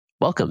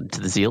Welcome to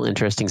the Zeal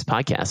Interestings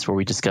podcast, where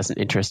we discuss an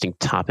interesting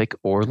topic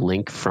or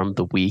link from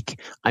the week.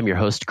 I'm your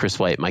host, Chris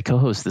White. My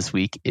co-host this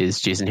week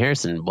is Jason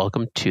Harrison.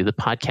 Welcome to the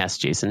podcast,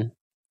 Jason.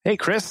 Hey,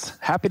 Chris.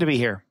 Happy to be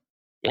here.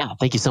 Yeah,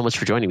 thank you so much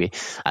for joining me.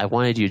 I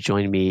wanted you to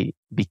join me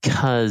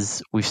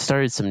because we've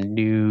started some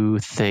new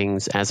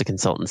things as a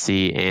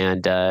consultancy,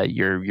 and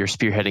you're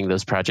spearheading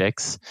those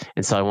projects.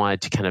 And so I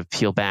wanted to kind of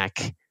peel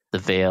back the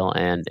veil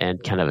and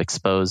kind of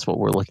expose what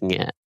we're looking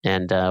at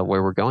and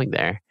where we're going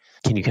there.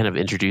 Can you kind of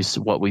introduce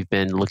what we've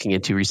been looking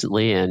into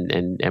recently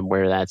and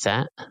where that's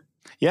at?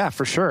 Yeah,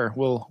 for sure.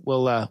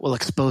 We'll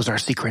expose our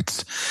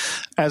secrets.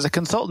 As a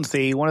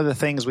consultancy, one of the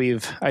things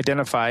we've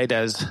identified,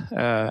 as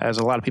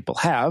a lot of people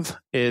have,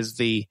 is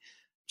the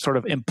sort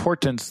of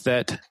importance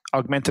that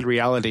augmented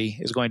reality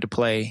is going to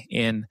play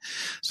in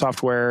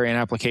software and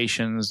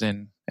applications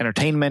and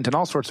entertainment and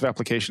all sorts of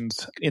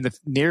applications in the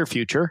near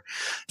future.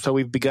 So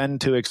we've begun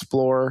to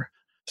explore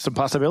some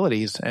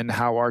possibilities and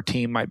how our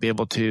team might be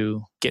able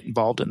to get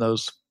involved in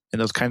those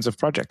kinds of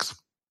projects.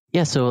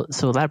 Yeah, so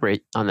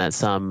elaborate on that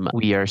some.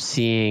 We are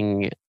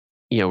seeing,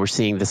 we're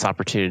seeing this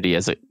opportunity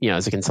as a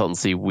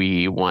consultancy.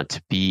 We want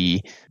to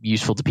be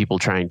useful to people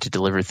trying to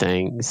deliver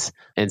things,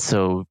 and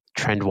so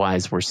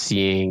trend-wise, we're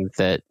seeing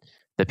that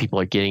people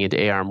are getting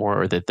into AR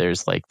more, or that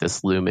there's like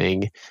this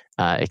looming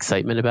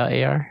excitement about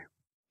AR.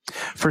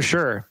 For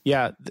sure.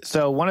 Yeah.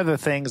 So one of the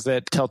things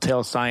that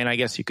telltale sign, I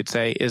guess you could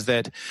say, is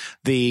that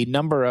the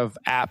number of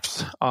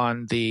apps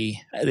on the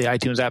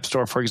iTunes App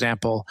Store, for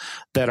example,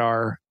 that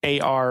are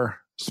AR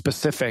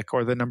specific,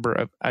 or the number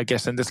of, I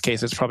guess in this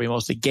case, it's probably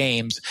mostly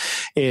games,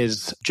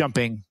 is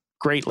jumping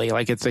greatly.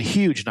 Like it's a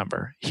huge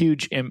number,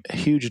 huge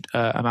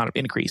amount of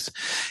increase.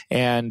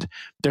 And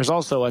there's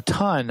also a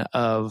ton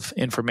of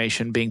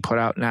information being put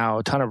out now,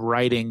 a ton of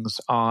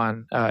writings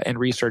on and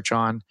research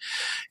on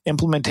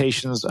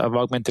implementations of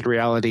augmented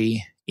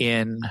reality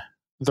in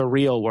the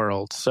real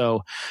world.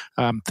 So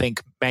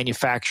think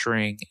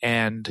manufacturing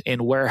and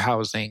in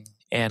warehousing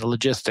and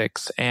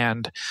logistics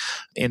and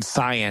in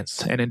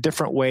science and in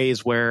different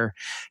ways where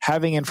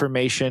having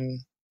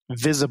information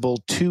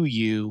visible to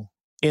you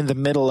in the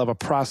middle of a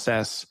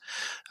process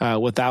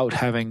without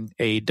having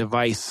a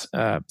device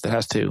that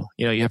has to,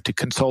 you have to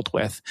consult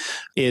with,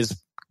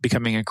 is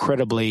becoming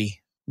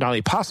incredibly not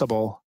only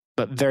possible,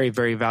 but very,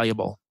 very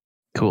valuable.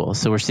 Cool.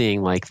 So we're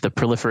seeing like the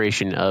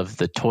proliferation of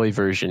the toy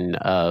version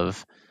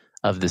of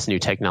this new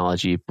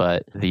technology,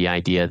 but the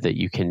idea that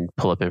you can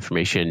pull up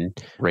information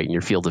right in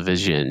your field of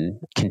vision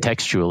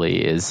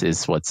contextually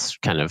is what's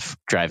kind of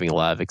driving a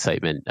lot of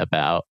excitement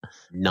about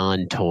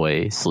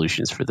non-toy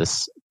solutions for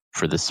this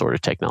sort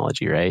of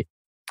technology, right?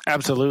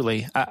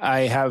 Absolutely.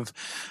 I have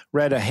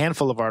read a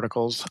handful of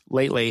articles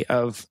lately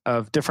of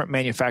different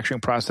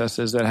manufacturing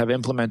processes that have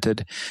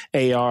implemented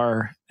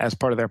AR as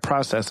part of their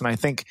process. And I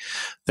think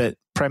that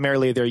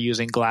primarily they're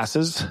using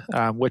glasses,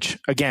 which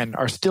again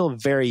are still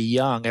very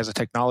young as a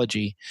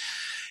technology,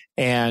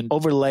 and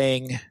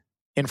overlaying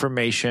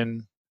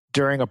information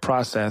during a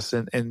process.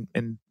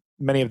 And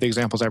many of the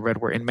examples I've read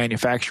were in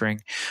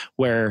manufacturing,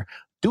 where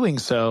doing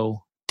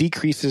so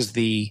decreases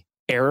the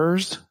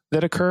errors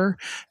that occur,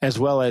 as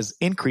well as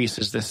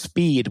increases the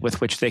speed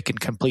with which they can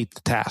complete the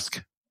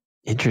task.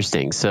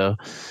 Interesting. So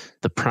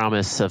the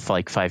promise of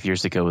like 5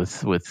 years ago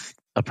with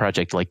a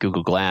project like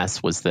Google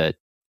Glass was that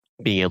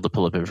being able to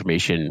pull up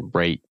information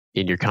right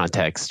in your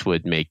context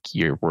would make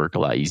your work a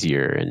lot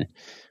easier. And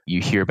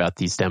you hear about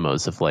these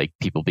demos of like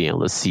people being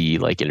able to see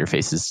like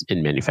interfaces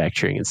in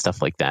manufacturing and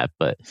stuff like that.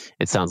 But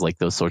it sounds like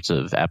those sorts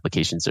of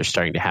applications are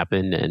starting to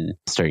happen and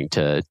starting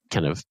to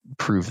kind of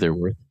prove their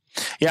worth.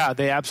 Yeah,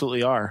 they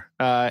absolutely are.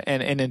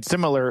 And in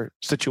similar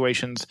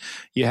situations,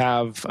 you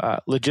have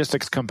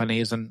logistics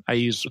companies, and I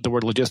use the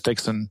word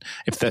logistics, and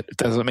if that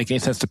doesn't make any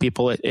sense to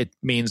people, it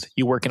means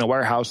you work in a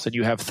warehouse and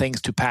you have things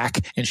to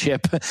pack and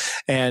ship,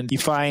 and you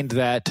find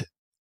that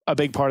a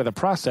big part of the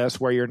process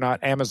where you're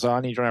not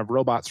Amazon, you don't have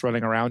robots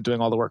running around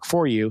doing all the work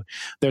for you.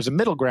 There's a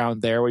middle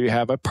ground there where you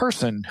have a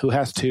person who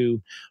has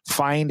to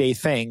find a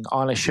thing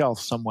on a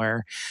shelf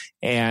somewhere,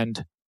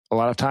 and a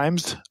lot of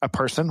times a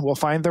person will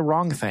find the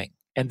wrong thing.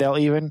 And they'll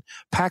even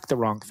pack the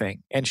wrong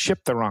thing and ship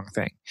the wrong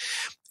thing.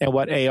 And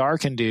what AR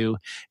can do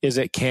is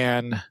it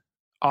can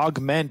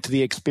augment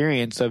the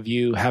experience of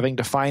you having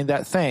to find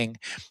that thing,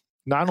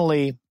 not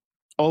only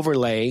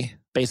overlay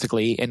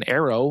basically an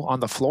arrow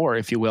on the floor,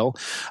 if you will,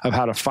 of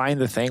how to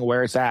find the thing,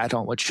 where it's at,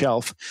 on which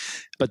shelf,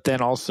 but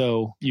then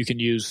also you can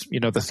use,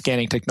 the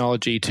scanning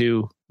technology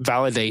to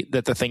validate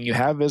that the thing you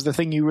have is the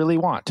thing you really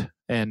want.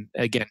 And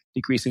again,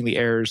 decreasing the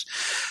errors,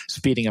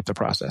 speeding up the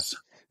process.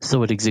 So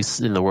what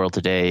exists in the world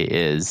today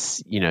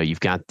is,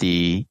 you've got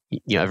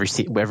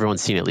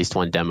everyone's seen at least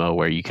one demo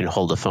where you can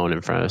hold a phone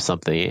in front of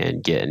something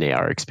and get an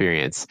AR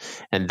experience.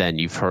 And then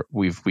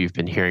we've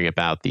been hearing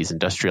about these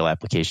industrial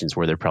applications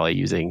where they're probably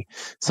using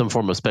some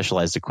form of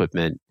specialized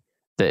equipment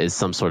that is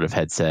some sort of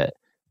headset.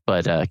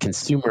 But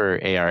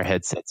consumer AR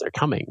headsets are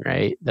coming,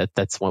 right?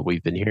 That's what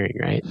we've been hearing,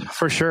 right?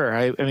 For sure.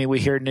 I mean, we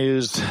hear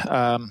news,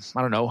 I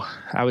don't know,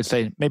 I would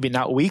say maybe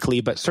not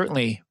weekly, but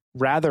certainly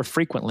rather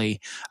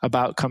frequently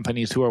about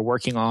companies who are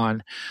working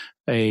on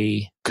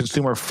a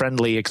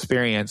consumer-friendly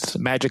experience.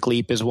 Magic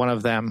Leap is one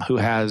of them who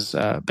has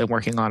been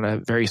working on a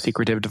very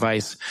secretive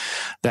device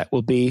that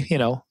will be,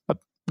 a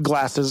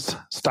glasses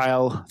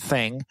style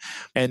thing.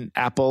 And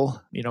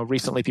Apple,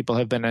 recently people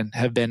have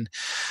been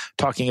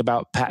talking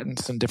about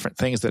patents and different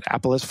things that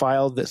Apple has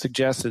filed that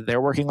suggest that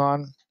they're working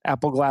on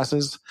Apple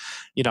glasses.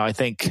 I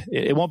think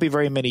it won't be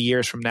very many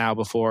years from now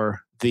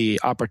before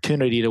the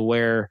opportunity to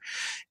wear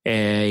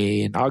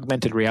an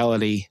augmented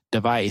reality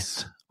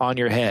device on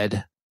your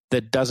head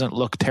that doesn't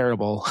look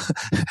terrible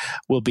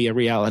will be a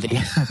reality.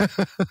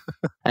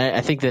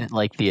 I think that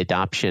the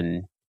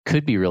adoption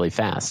could be really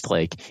fast.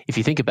 If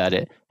you think about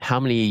it,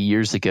 how many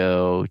years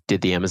ago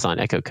did the Amazon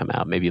Echo come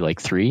out? Maybe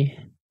 3?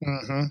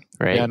 Mm-hmm.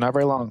 Right? Yeah, not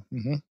very long.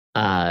 Mm-hmm.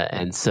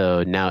 And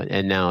so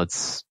now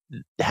it's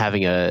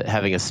having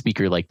a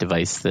speaker-like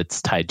device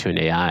that's tied to an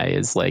AI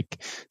is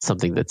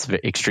something that's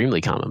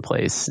extremely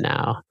commonplace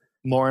now.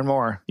 More and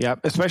more.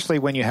 Yep. Especially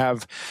when you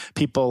have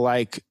people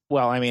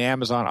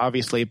Amazon,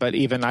 obviously, but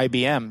even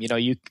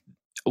IBM,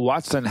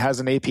 Watson has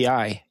an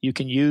API. You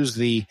can use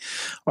the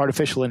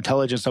artificial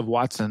intelligence of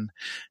Watson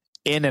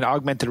in an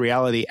augmented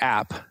reality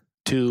app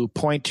to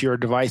point your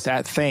device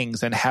at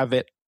things and have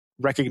it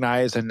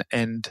recognize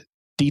and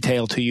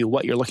detail to you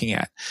what you're looking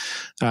at.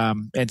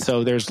 And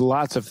so there's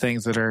lots of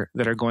things that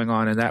are going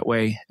on in that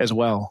way as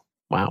well.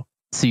 Wow.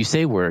 So you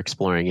say we're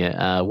exploring it.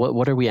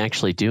 What are we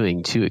actually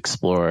doing to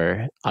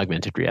explore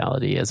augmented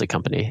reality as a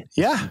company?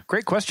 Yeah,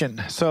 great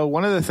question. So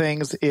one of the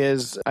things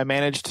is I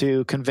managed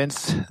to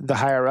convince the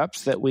higher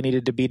ups that we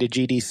needed to be to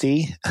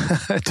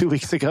GDC 2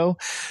 weeks ago,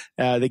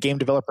 the Game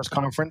Developers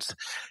Conference.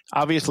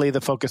 Obviously, the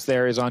focus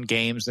there is on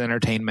games and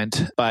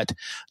entertainment, but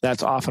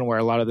that's often where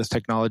a lot of this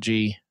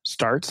technology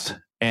starts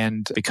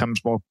and becomes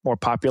more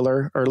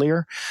popular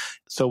earlier.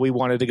 So we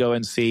wanted to go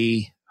and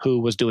see who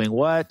was doing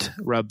what,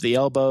 rub the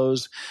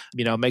elbows,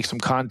 make some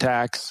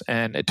contacts.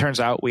 And it turns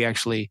out we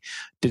actually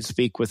did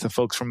speak with the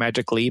folks from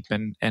Magic Leap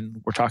and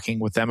we're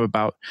talking with them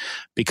about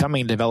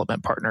becoming a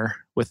development partner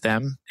with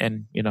them.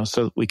 And,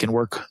 so we can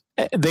work.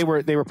 They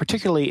were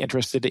particularly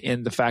interested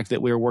in the fact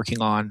that we were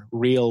working on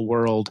real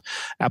world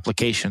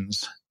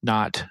applications,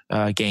 not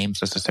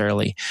games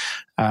necessarily.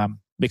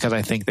 Because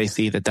I think they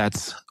see that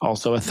that's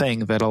also a thing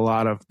that a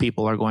lot of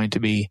people are going to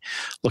be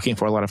looking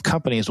for. A lot of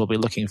companies will be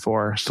looking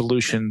for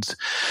solutions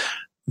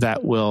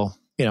that will,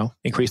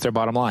 increase their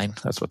bottom line.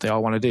 That's what they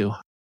all want to do.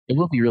 It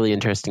will be really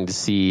interesting to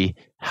see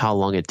how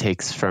long it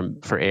takes for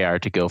AR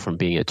to go from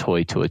being a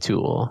toy to a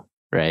tool,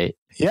 right?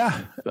 Yeah,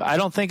 I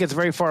don't think it's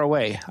very far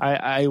away.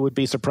 I would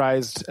be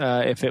surprised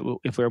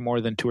if we're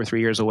more than 2 or 3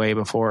 years away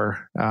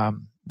before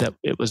that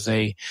it was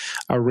a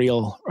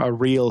real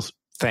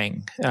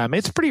thing.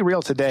 It's pretty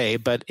real today,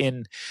 but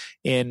in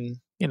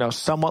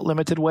somewhat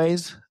limited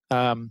ways.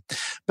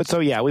 But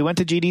so yeah, we went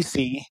to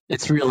GDC.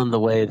 It's real in the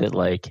way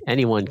that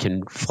anyone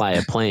can fly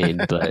a plane,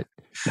 but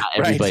not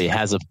everybody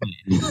has a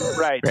plane.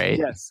 Right.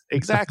 Yes,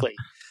 exactly.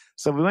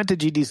 So we went to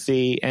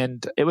GDC,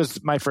 and it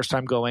was my first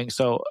time going.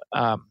 So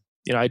I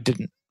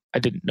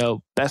didn't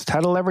know best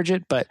how to leverage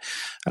it, but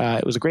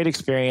it was a great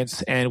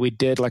experience. And we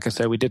did, like I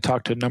said,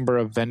 talk to a number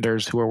of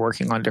vendors who are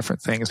working on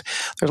different things.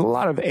 There's a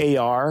lot of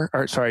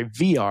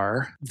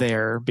VR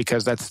there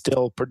because that's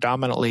still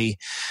predominantly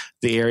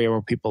the area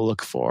where people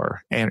look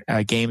for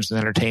games and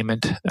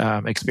entertainment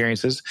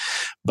experiences.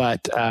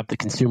 But the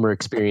consumer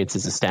experience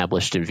is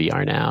established in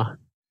VR now.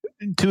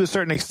 To a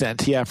certain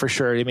extent, yeah, for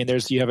sure. I mean,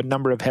 you have a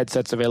number of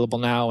headsets available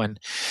now, and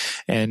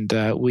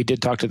we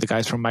did talk to the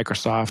guys from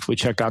Microsoft. We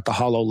checked out the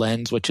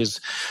HoloLens, which is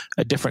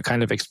a different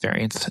kind of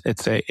experience.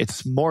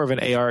 It's more of an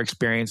AR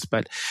experience,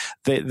 but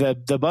the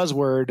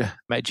buzzword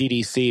at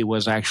GDC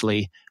was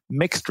actually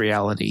mixed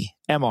reality,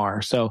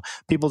 MR. So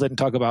people didn't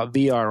talk about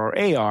VR or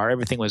AR.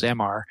 Everything was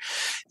MR.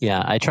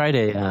 Yeah, I tried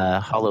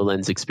a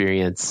HoloLens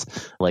experience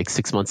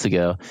 6 months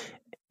ago.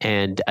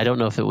 And I don't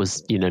know if it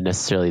was,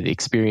 necessarily the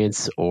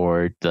experience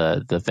or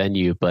the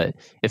venue, but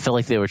it felt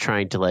like they were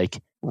trying to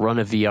run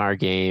a VR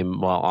game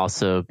while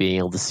also being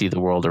able to see the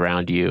world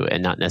around you,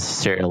 and not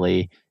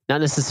necessarily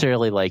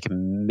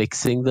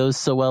mixing those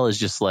so well as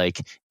just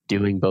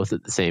doing both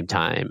at the same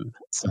time.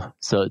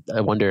 So I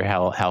wonder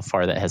how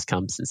far that has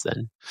come since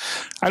then.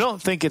 I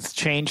don't think it's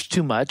changed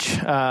too much.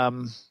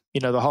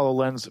 The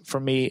HoloLens,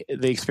 for me,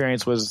 the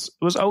experience was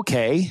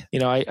okay.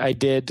 I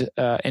did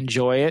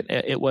enjoy it.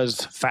 It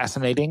was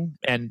fascinating.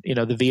 And,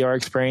 the VR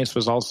experience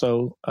was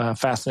also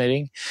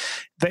fascinating.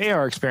 The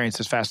AR experience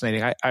is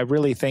fascinating. I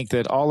really think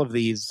that all of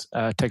these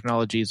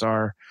technologies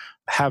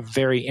have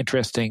very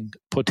interesting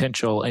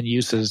potential and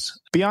uses.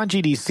 Beyond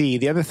GDC,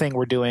 the other thing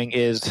we're doing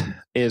is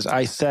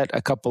I set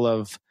a couple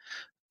of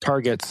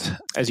targets.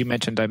 As you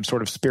mentioned, I'm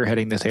sort of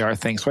spearheading this AR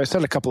thing. So I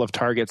set a couple of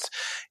targets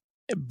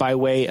by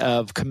way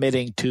of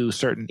committing to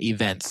certain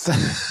events.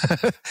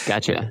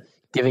 Gotcha.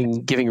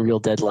 giving real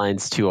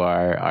deadlines to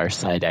our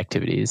side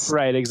activities.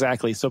 Right,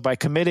 exactly. So by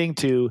committing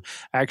to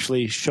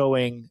actually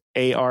showing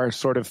AR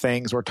sort of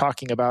things or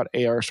talking about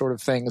AR sort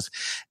of things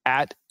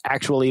at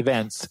actual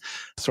events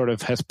sort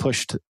of has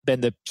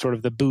been the sort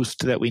of the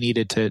boost that we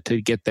needed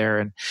to get there.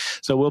 And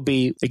so we'll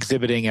be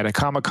exhibiting at a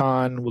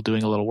Comic-Con. We're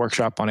doing a little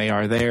workshop on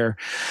AR there.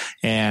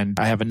 And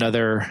I have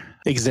another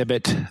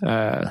exhibit,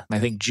 I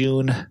think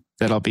June,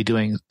 that I'll be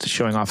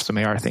showing off some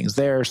AR things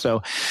there.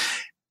 So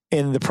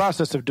in the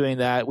process of doing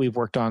that, we've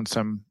worked on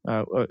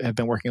have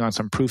been working on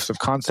some proofs of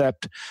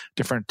concept,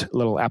 different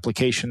little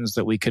applications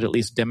that we could at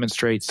least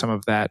demonstrate some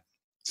of that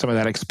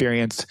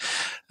experience.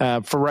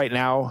 For right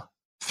now,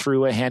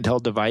 through a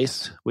handheld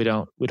device, we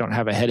don't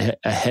have a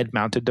head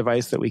mounted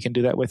device that we can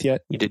do that with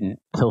yet. You didn't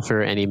pilfer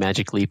any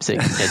magic leaps at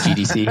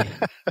GDC?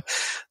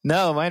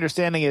 No, my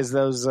understanding is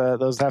those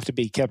have to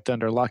be kept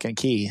under lock and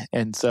key,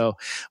 and so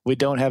we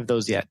don't have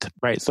those yet.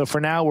 Right. So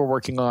for now, we're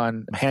working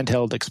on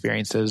handheld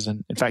experiences,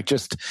 and in fact,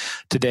 just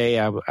today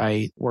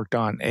I worked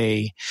on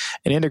an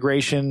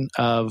integration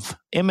of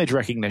image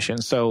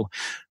recognition. So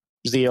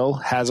Zeal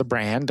has a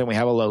brand and we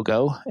have a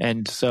logo.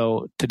 And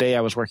so today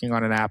I was working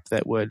on an app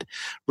that would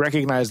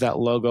recognize that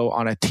logo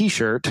on a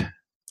t-shirt,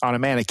 on a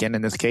mannequin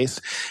in this case,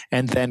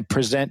 and then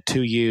present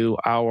to you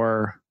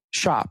our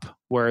shop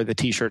where the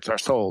t-shirts are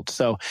sold.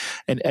 So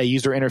a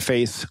user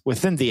interface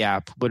within the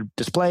app would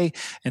display,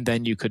 and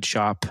then you could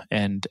shop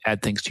and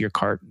add things to your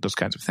cart, those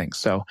kinds of things.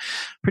 So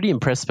pretty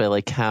impressed by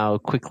like how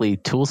quickly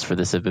tools for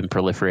this have been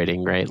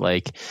proliferating, right?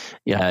 Like,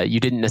 yeah, you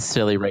didn't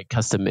necessarily write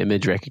custom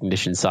image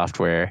recognition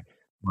software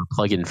or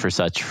plugin for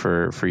such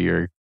for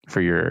your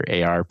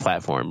AR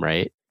platform,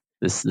 right?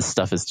 This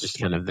stuff is just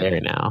kind of there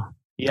now.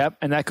 Yep,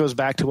 and that goes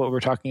back to what we were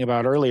talking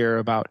about earlier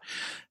about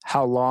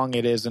how long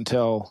it is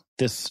until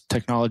this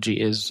technology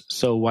is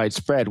so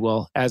widespread.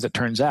 Well, as it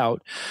turns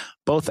out,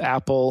 both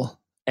Apple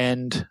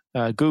and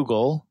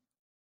Google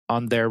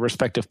on their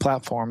respective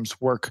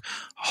platforms work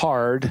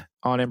hard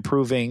on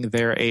improving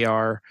their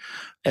AR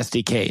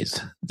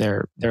SDKs,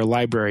 their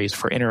libraries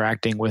for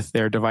interacting with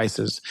their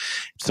devices.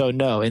 So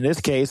no, in this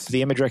case,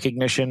 the image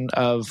recognition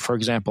of, for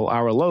example,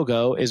 our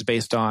logo is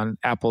based on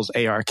Apple's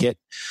ARKit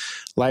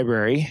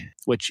library,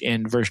 which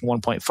in version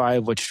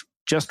 1.5, which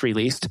just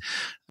released,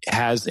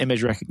 has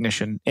image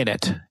recognition in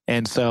it.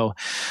 And so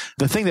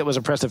the thing that was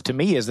impressive to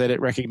me is that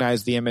it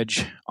recognized the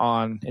image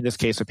on, in this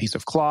case, a piece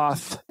of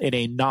cloth in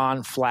a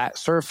non-flat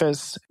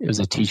surface. It was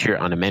a t-shirt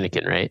on a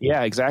mannequin, right?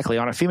 Yeah, exactly,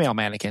 on a female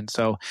mannequin.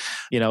 So,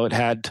 it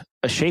had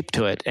a shape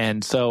to it.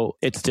 And so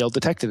it still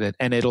detected it.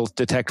 And it'll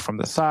detect from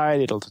the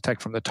side, it'll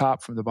detect from the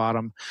top, from the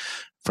bottom,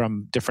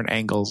 from different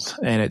angles,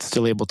 and it's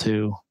still able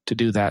to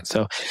do that.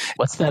 So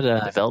what's that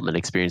development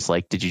experience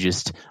like? Did you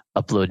just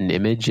upload an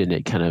image and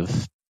it kind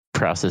of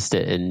processed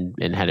it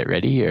and had it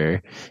ready,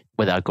 or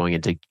without going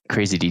into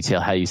crazy detail,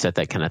 how you set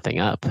that kind of thing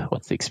up?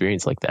 What's the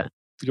experience like that?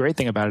 The great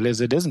thing about it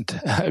is it isn't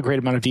a great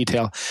amount of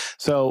detail.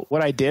 So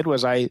what I did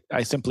was I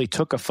simply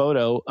took a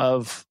photo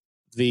of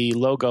the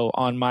logo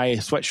on my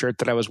sweatshirt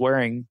that I was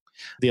wearing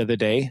the other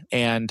day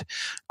and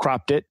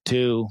cropped it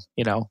to,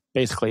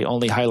 basically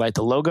only highlight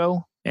the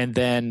logo. And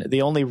then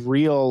the only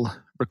real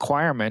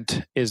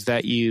requirement is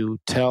that you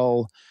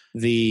tell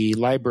the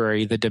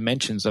library the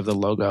dimensions of the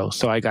logo.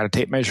 So I got a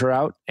tape measure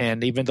out,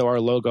 and even though our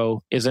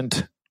logo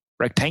isn't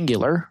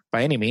rectangular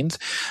by any means,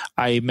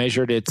 I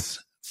measured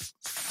its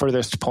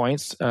furthest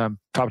points,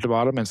 top to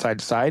bottom and side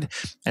to side,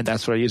 and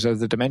that's what I use as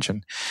the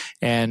dimension.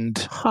 And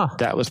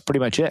that was pretty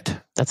much it.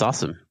 That's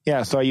awesome.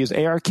 Yeah, so I use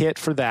ARKit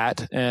for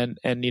that, and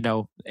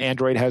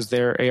Android has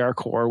their AR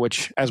Core,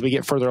 which as we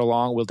get further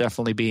along, we'll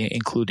definitely be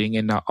including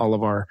in all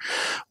of our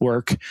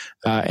work.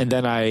 And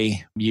then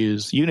I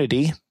use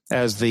Unity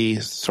as the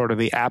sort of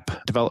the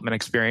app development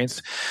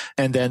experience,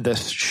 and then the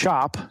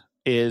shop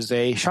is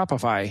a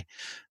Shopify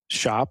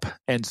shop.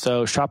 And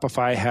so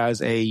Shopify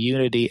has a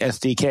Unity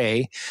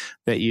SDK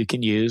that you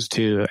can use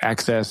to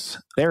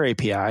access their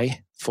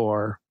API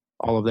for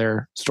all of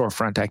their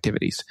storefront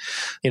activities.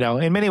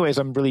 In many ways,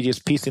 I'm really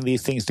just piecing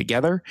these things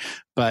together,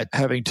 but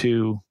having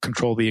to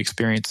control the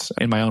experience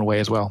in my own way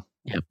as well.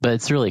 Yeah, but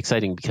it's really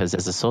exciting because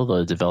as a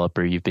solo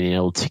developer, you've been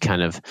able to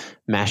kind of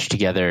mash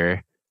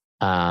together,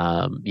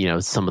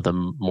 some of the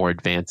more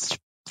advanced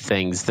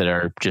things that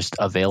are just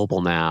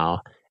available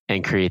now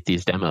and create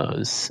these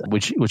demos,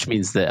 which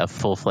means that a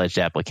full-fledged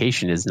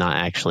application is not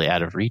actually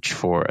out of reach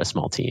for a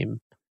small team.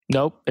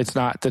 Nope, it's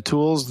not. The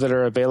tools that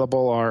are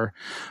available are,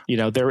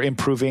 they're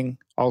improving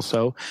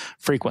also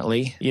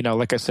frequently.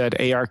 Like I said,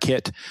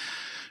 ARKit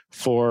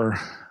for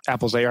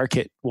Apple's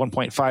ARKit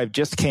 1.5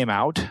 just came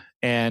out.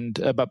 And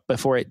but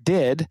before it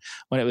did,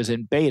 when it was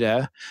in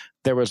beta,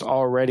 there was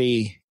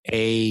already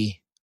a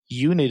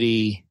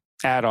Unity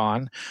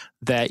add-on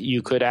that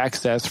you could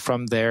access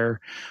from their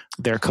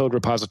code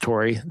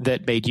repository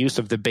that made use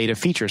of the beta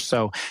features.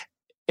 So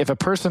if a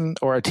person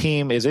or a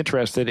team is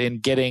interested in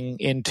getting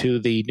into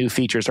the new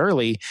features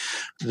early,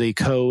 the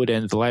code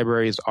and the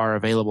libraries are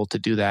available to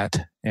do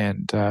that.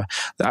 And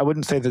I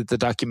wouldn't say that the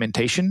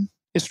documentation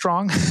is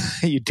strong.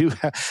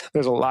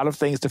 There's a lot of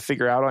things to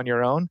figure out on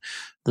your own.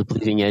 The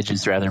bleeding edge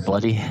is rather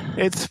bloody.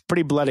 It's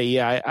pretty bloody.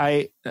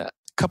 Yeah. A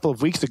couple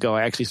of weeks ago,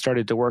 I actually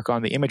started to work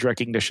on the image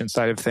recognition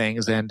side of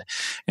things, and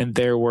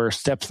there were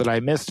steps that I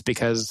missed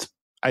because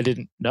I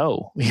didn't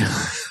know.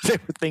 There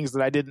were things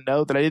that I didn't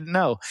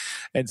know.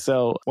 And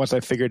so once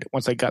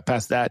I got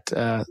past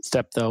that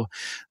step, though,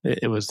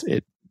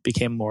 it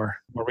became more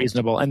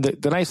reasonable. And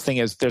the nice thing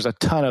is there's a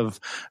ton of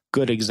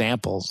good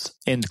examples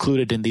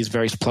included in these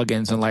various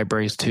plugins and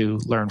libraries to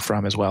learn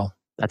from as well.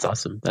 That's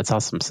awesome.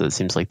 So it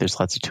seems like there's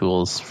lots of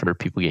tools for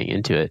people getting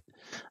into it.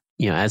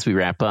 As we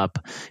wrap up,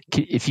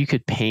 if you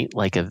could paint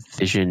like a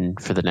vision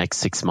for the next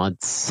 6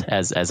 months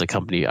as a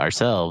company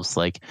ourselves,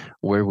 like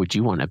where would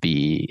you want to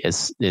be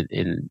as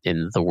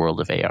in the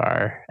world of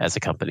AR as a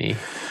company?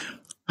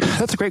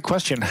 That's a great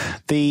question.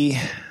 The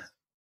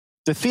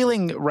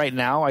feeling right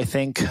now, I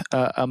think,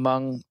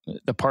 among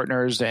the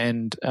partners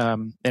and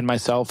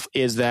myself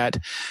is that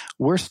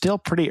we're still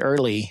pretty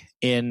early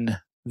in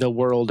the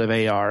world of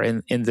AR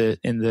in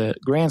the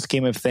grand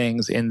scheme of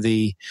things, in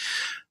the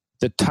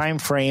time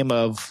frame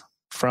of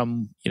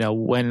from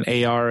when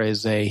AR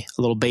is a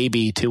little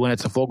baby to when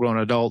it's a full-grown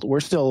adult. We're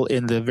still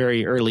in the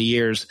very early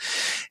years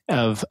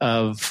of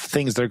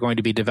things that are going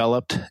to be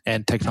developed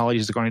and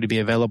technologies that are going to be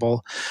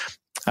available.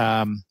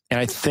 And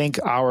I think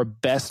our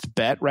best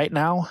bet right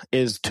now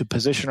is to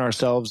position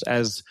ourselves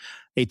as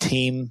a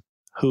team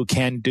who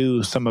can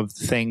do some of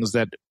the things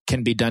that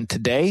can be done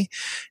today.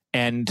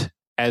 And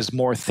as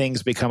more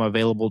things become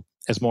available,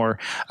 as more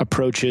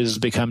approaches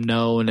become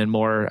known and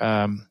more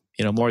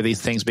more of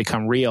these things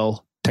become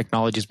real,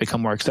 technologies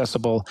become more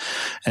accessible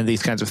and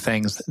these kinds of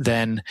things,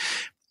 then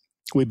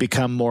we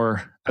become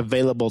more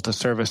available to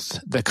service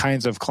the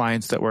kinds of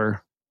clients that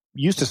we're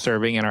used to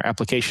serving in our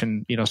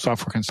application,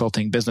 software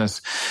consulting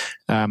business,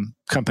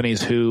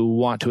 companies who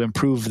want to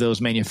improve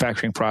those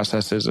manufacturing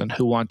processes and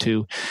who want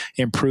to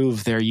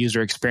improve their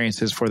user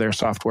experiences for their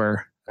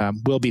software.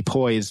 Will be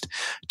poised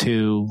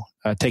to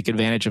take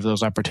advantage of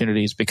those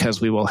opportunities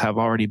because we will have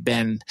already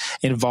been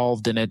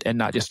involved in it and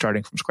not just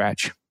starting from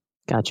scratch.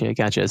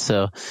 Gotcha.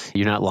 So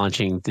you're not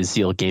launching the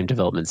Zeal game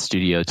development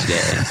studio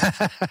today?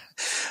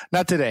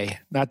 Not today.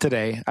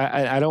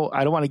 I don't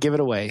want to give it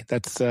away.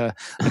 That's still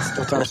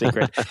top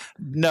secret.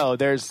 No,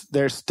 there's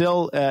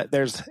still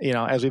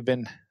as we've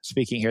been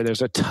speaking here,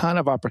 there's a ton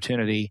of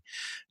opportunity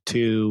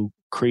to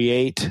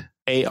create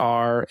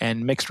AR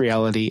and mixed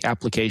reality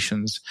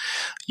applications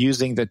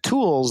using the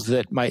tools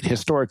that might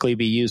historically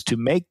be used to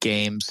make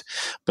games.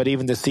 But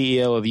even the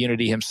CEO of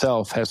Unity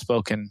himself has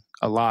spoken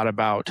a lot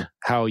about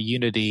how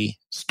Unity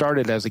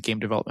started as a game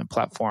development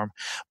platform,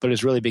 but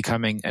is really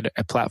becoming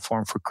a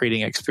platform for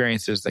creating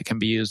experiences that can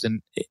be used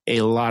in a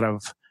lot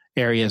of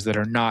areas that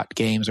are not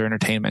games or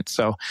entertainment.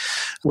 So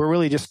we're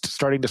really just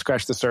starting to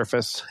scratch the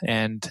surface,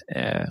 and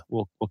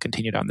we'll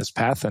continue down this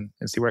path and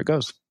see where it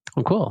goes.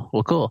 Well,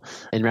 cool.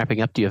 And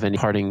wrapping up, do you have any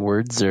parting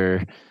words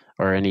or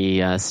any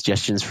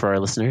suggestions for our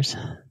listeners?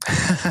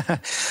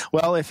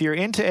 Well, if you're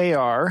into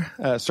AR,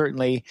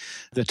 certainly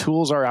the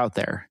tools are out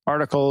there.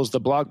 Articles, the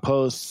blog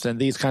posts, and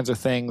these kinds of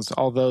things,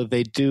 although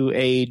they do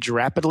age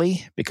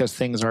rapidly because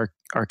things are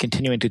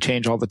continuing to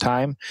change all the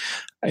time.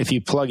 If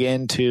you plug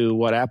into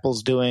what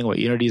Apple's doing, what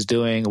Unity's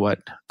doing, what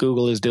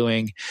Google is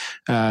doing,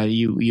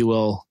 you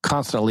will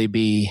constantly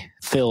be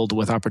filled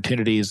with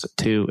opportunities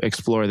to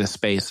explore this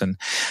space, and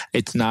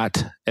it's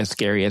not as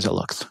scary as it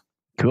looks.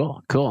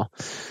 Cool. All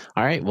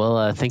right.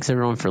 Well, thanks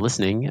everyone for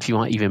listening. If you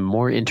want even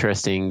more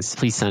interestings,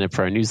 please sign up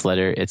for our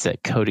newsletter. It's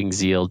at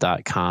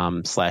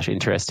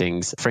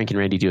codingzeal.com/interestings. Frank and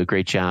Randy do a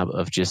great job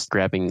of just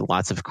grabbing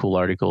lots of cool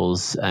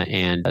articles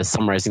and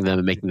summarizing them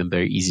and making them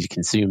very easy to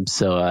consume.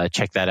 So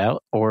check that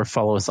out, or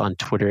follow us on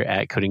Twitter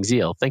at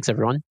codingzeal. Thanks,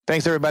 everyone.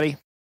 Thanks, everybody.